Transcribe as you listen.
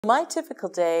My typical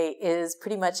day is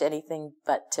pretty much anything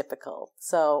but typical.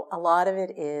 So a lot of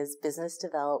it is business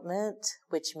development,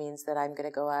 which means that I'm going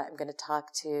to go out, I'm going to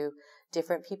talk to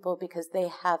different people because they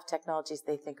have technologies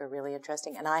they think are really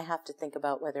interesting, and I have to think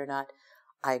about whether or not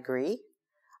I agree,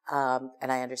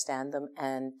 and I understand them,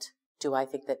 and do I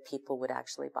think that people would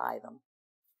actually buy them?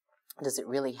 Does it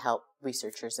really help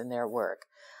researchers in their work?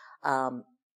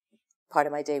 Part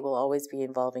of my day will always be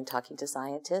involving talking to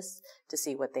scientists to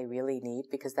see what they really need,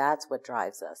 because that's what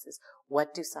drives us, is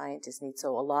what do scientists need?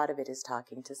 So a lot of it is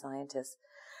talking to scientists.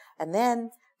 And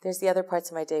then there's the other parts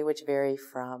of my day which vary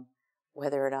from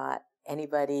whether or not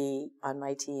anybody on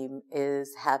my team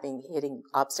is hitting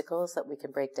obstacles that we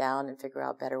can break down and figure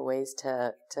out better ways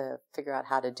to figure out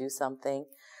how to do something.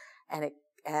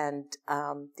 And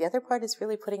the other part is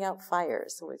really putting out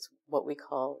fires, so it's what we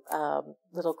call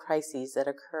little crises that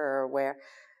occur where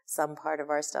some part of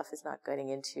our stuff is not getting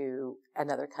into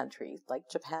another country, like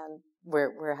Japan, where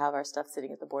we have our stuff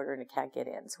sitting at the border and it can't get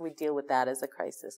in. So we deal with that as a crisis.